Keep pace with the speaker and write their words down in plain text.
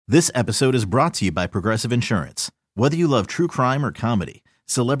This episode is brought to you by Progressive Insurance. Whether you love true crime or comedy,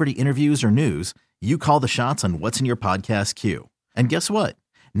 celebrity interviews or news, you call the shots on what's in your podcast queue. And guess what?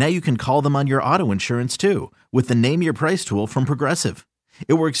 Now you can call them on your auto insurance too with the Name Your Price tool from Progressive.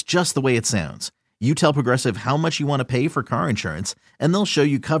 It works just the way it sounds. You tell Progressive how much you want to pay for car insurance, and they'll show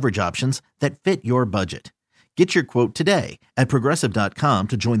you coverage options that fit your budget. Get your quote today at Progressive.com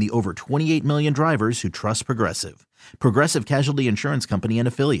to join the over 28 million drivers who trust Progressive. Progressive Casualty Insurance Company and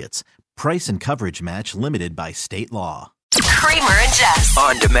Affiliates. Price and coverage match limited by state law. Kramer and Jess.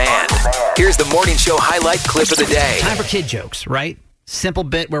 On demand. Here's the morning show highlight clip of the day. Time for kid jokes, right? Simple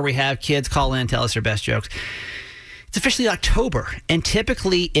bit where we have kids call in, tell us their best jokes. It's officially October, and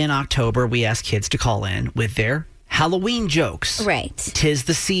typically in October, we ask kids to call in with their Halloween jokes. Right. 'Tis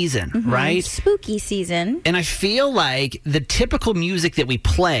the season, right? Spooky season. And I feel like the typical music that we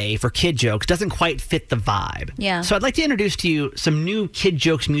play for kid jokes doesn't quite fit the vibe. Yeah. So I'd like to introduce to you some new kid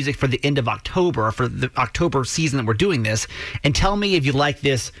jokes music for the end of October, for the October season that we're doing this, and tell me if you like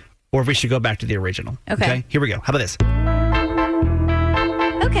this or if we should go back to the original. Okay. Here we go. How about this?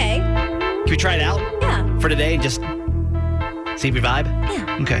 Okay. Can we try it out? Yeah. For today, just see if we vibe?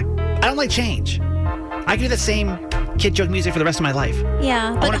 Yeah. Okay. I don't like change. I can do the same kid joke music for the rest of my life.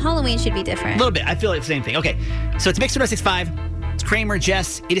 Yeah, but Halloween should be different. A little bit. I feel like the same thing. Okay. So it's Mixer 965. It's Kramer,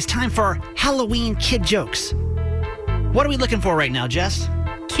 Jess. It is time for Halloween kid jokes. What are we looking for right now, Jess?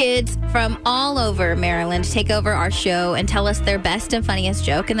 Kids from all over Maryland take over our show and tell us their best and funniest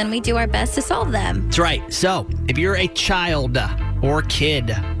joke, and then we do our best to solve them. That's right. So if you're a child or kid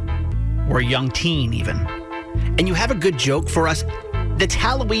or a young teen even, and you have a good joke for us that's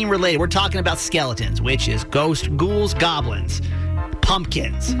Halloween related, we're talking about skeletons, witches, ghosts, ghouls, goblins,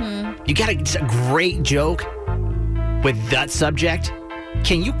 pumpkins. You got a great joke with that subject,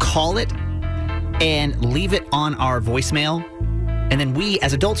 can you call it and leave it on our voicemail? And then we,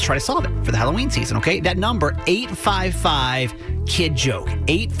 as adults, try to solve it for the Halloween season, okay? That number, 855-KID-JOKE.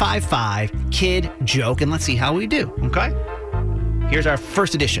 855-KID-JOKE. And let's see how we do, okay? Here's our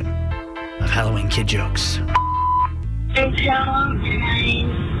first edition of Halloween kid jokes. I'm Sean, and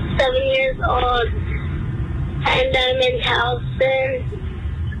I'm 7 years old, and I'm in Towson,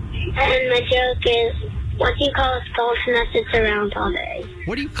 and my joke is, what do you call a skeleton that sits around all day?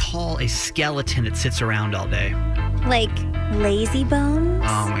 What do you call a skeleton that sits around all day? Like lazy bones?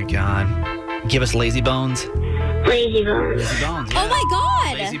 Oh, my God. Give us lazy bones. Lazy bones. Lazy bones, yeah. Oh, my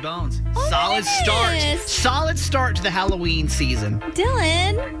God. Lazy bones. Oh, Solid start. goodness. Solid start to the Halloween season.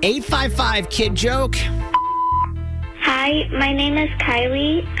 Dylan. 855-KID-JOKE. Hi, my name is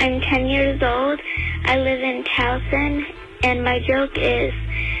Kylie. I'm 10 years old. I live in Towson, and my joke is,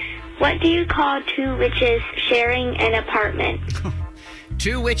 what do you call two witches sharing an apartment?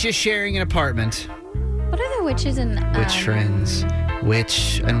 Two witches sharing an apartment. What are the witches in... Which friends?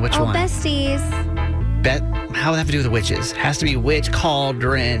 Which and which one? Besties. How would that have to do with the witches? Has to be witch,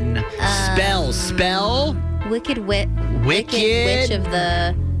 cauldron, spell. Wicked witch Wicked. of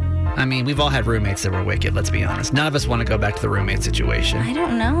the... I mean, we've all had roommates that were wicked, let's be honest. None of us want to go back to the roommate situation. I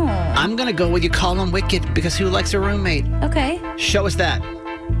don't know. I'm going to go with you call them wicked because who likes a roommate? Okay. Show us that.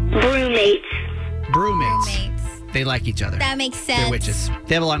 Roommates. Roommates. They like each other. That makes sense. They're witches.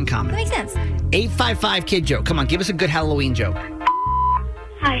 They have a lot in common. That makes sense. 855-KID-JOKE. Come on, give us a good Halloween joke.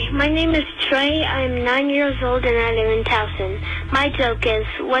 Hi, my name is Trey. I'm 9 years old, and I live in Towson. My joke is,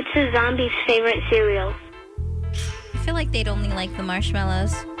 what's a zombie's favorite cereal? I feel like they'd only like the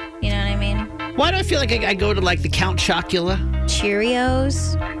marshmallows. You know what I mean? Why do I feel like I go to like the Count Chocula?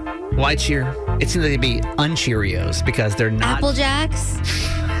 Cheerios. Why cheer? It seems like they'd be un-Cheerios because they're not. Apple Jacks.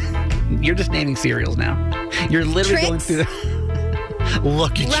 You're just naming cereals now. You're literally going Trix? through the...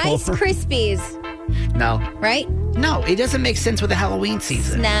 Look at Rice your... Krispies. No. Right? No, it doesn't make sense with the Halloween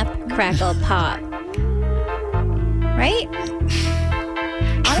season. Snap, crackle, pop. Right?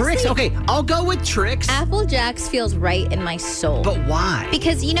 Trix? Honestly, Okay, I'll go with Trix. Apple Jacks feels right in my soul. But why?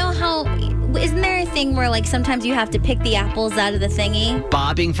 Because you know how... Isn't there a thing where like sometimes you have to pick the apples out of the thingy?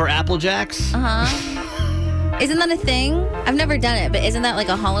 Bobbing for Apple Jacks? Uh-huh. Isn't that a thing? I've never done it, but isn't that like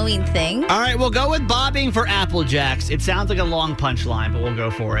a Halloween thing? All right, we'll go with bobbing for Apple Jacks. It sounds like a long punchline, but we'll go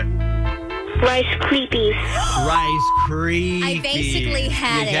for it. Rice Creepies. Rice Krispies. I basically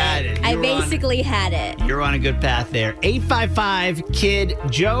had You got it. I basically had it. You're on a good path there.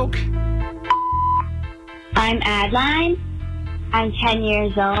 855-KID-JOKE. I'm Adeline. I'm 10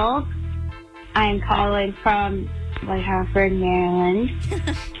 years old. I'm calling from White Hartford, Maryland.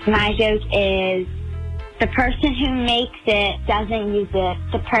 My joke is, the person who makes it doesn't use it.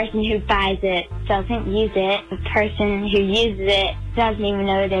 The person who buys it doesn't use it. The person who uses it doesn't even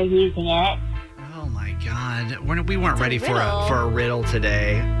know they're using it. Oh, my God, we weren't ready for riddle. a riddle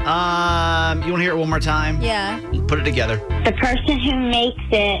today. You want to hear it one more time? Yeah. Put it together. The person who makes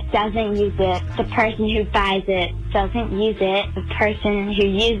it doesn't use it. The person who buys it doesn't use it. The person who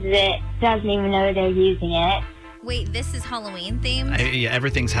uses it doesn't even know they're using it. Wait, this is Halloween themed? Yeah,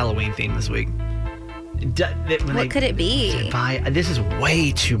 everything's Halloween themed this week. What could it be? This is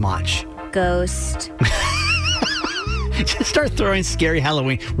way too much. Ghost. Just start throwing scary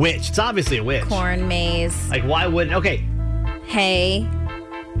Halloween. Witch. It's obviously a witch. Corn maze. Like, why wouldn't? Okay. Hay.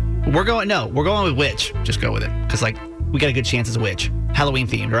 We're going with witch. Just go with it. Because, like, we got a good chance it's a witch. Halloween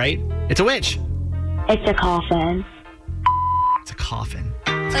themed, right? It's a witch. It's a coffin. It's a coffin.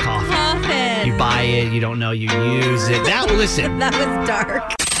 It's a coffin. You buy it. You don't know you use it. Listen. That was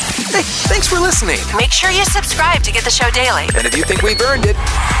dark. Hey, thanks for listening. Make sure you subscribe to get the show daily. And if you think we've earned it,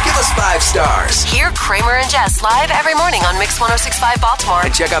 give us 5 stars. Hear Kramer and Jess live every morning on Mix 106.5 Baltimore.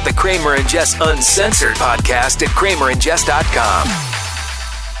 And check out the Kramer and Jess Uncensored podcast at kramerandjess.com.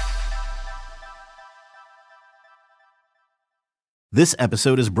 This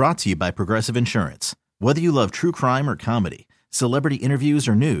episode is brought to you by Progressive Insurance. Whether you love true crime or comedy, celebrity interviews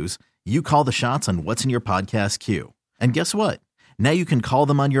or news, you call the shots on what's in your podcast queue. And guess what? Now you can call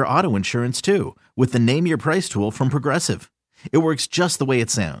them on your auto insurance too with the Name Your Price tool from Progressive. It works just the way it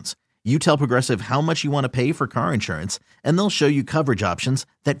sounds. You tell Progressive how much you want to pay for car insurance, and they'll show you coverage options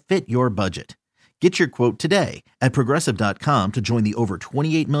that fit your budget. Get your quote today at Progressive.com to join the over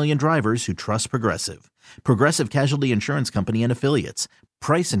 28 million drivers who trust Progressive. Progressive Casualty Insurance Company and Affiliates.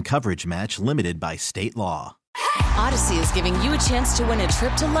 Price and coverage match limited by state law. Odyssey is giving you a chance to win a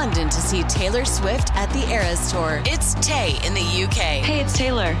trip to London to see Taylor Swift at the Eras Tour. It's Tay in the UK. Hey, it's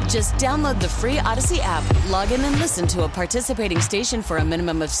Taylor. Just download the free Odyssey app, log in and listen to a participating station for a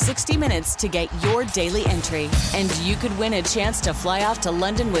minimum of 60 minutes to get your daily entry. And you could win a chance to fly off to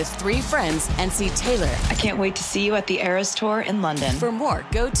London with 3 friends and see Taylor. I can't wait to see you at the Eras Tour in London. For more,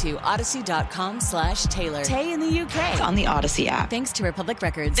 go to odyssey.com/Taylor. Tay in the UK. It's on the Odyssey app. Thanks to Republic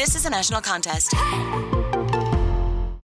Records. This is a national contest.